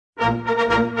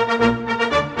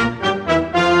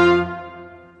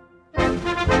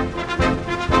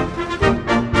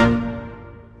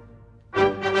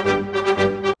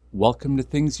Welcome to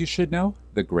Things You Should Know,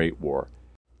 the Great War.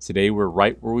 Today we're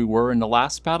right where we were in the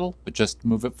last battle, but just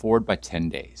move it forward by 10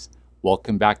 days.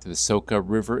 Welcome back to the Circa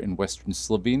River in western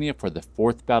Slovenia for the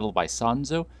 4th Battle of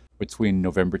Isonzo between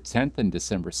November 10th and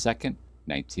December 2nd,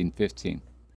 1915.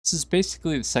 This is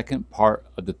basically the second part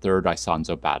of the 3rd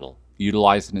Isonzo battle,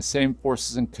 utilizing the same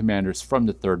forces and commanders from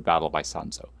the 3rd Battle of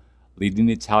Isonzo. Leading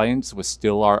the Italians was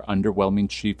still our underwhelming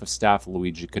Chief of Staff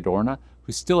Luigi Cadorna,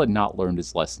 who still had not learned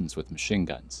his lessons with machine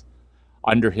guns.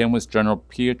 Under him was General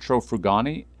Pietro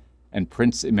Frugani and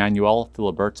Prince Emanuele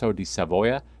Filiberto di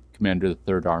Savoia, commander of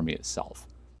the 3rd Army itself.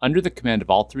 Under the command of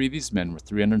all three of these men were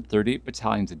 338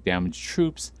 battalions of damaged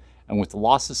troops, and with the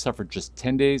losses suffered just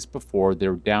 10 days before, they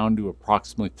were down to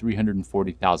approximately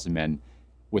 340,000 men,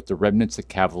 with the remnants of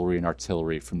cavalry and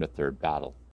artillery from the 3rd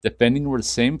battle. Defending were the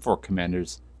same 4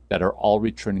 commanders that are all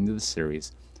returning to the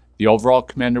series. The overall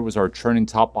commander was our returning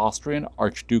top Austrian,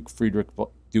 Archduke Friedrich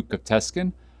Duke of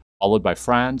Tuscan, followed by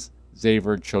Franz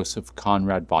Xaver Joseph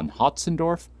Conrad von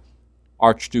Hotzendorf,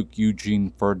 Archduke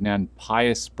Eugene Ferdinand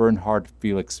Pius Bernhard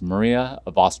Felix Maria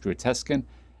of Austria-Tuscan,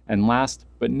 and last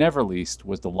but never least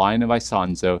was the Lion of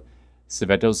Isonzo,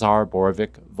 Svetozar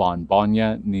Borovic von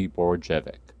Bonya ni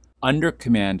Borojevic. Under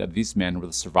command of these men were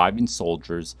the surviving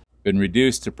soldiers, been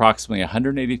reduced to approximately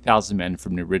 180,000 men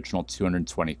from the original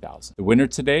 220,000. The winner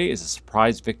today is a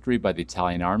surprise victory by the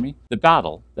Italian army. The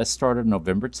battle, that started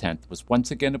November 10th, was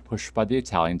once again a push by the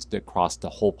Italians to cross the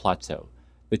whole plateau.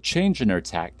 The change in their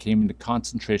attack came in the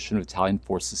concentration of Italian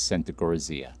forces sent to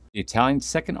Gorizia. The Italian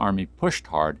Second Army pushed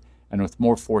hard and with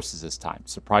more forces this time,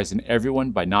 surprising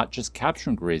everyone by not just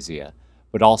capturing Gorizia,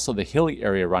 but also the hilly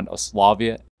area around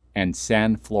Oslavia and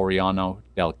San Floriano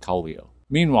del Collio.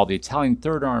 Meanwhile, the Italian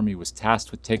Third Army was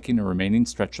tasked with taking the remaining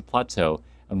stretch of plateau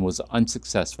and was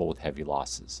unsuccessful with heavy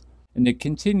losses. And they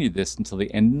continued this until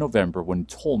the end of November when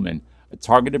Tolman, a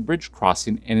targeted bridge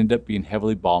crossing, ended up being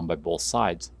heavily bombed by both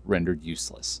sides, rendered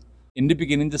useless. In the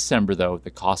beginning of December, though,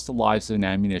 the cost of lives and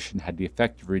ammunition had the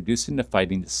effect of reducing the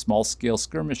fighting to small-scale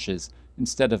skirmishes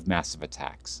instead of massive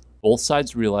attacks. Both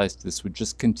sides realized this would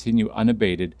just continue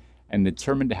unabated and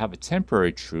determined to have a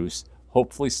temporary truce,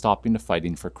 hopefully stopping the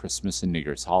fighting for Christmas and New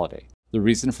Year's holiday. The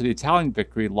reason for the Italian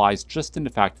victory lies just in the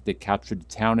fact that they captured the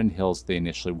town and hills they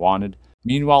initially wanted.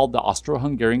 Meanwhile, the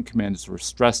Austro-Hungarian commanders were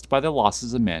stressed by the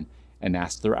losses of men and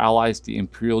asked their allies, the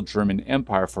Imperial German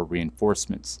Empire, for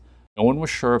reinforcements. No one was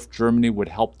sure if Germany would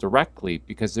help directly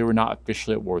because they were not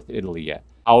officially at war with Italy yet.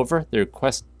 However, they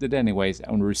requested anyways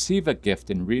and would receive a gift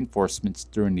in reinforcements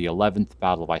during the 11th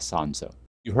Battle of Isonzo.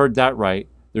 You heard that right.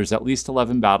 There's at least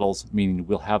 11 battles, meaning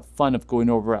we'll have fun of going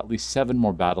over at least 7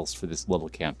 more battles for this little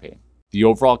campaign. The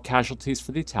overall casualties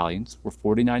for the Italians were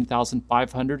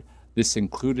 49,500. This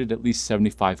included at least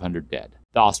 7,500 dead.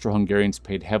 The Austro-Hungarians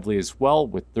paid heavily as well,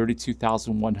 with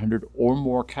 32,100 or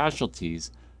more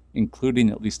casualties, including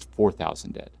at least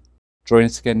 4,000 dead. Join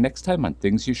us again next time on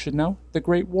Things You Should Know, the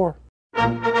Great War.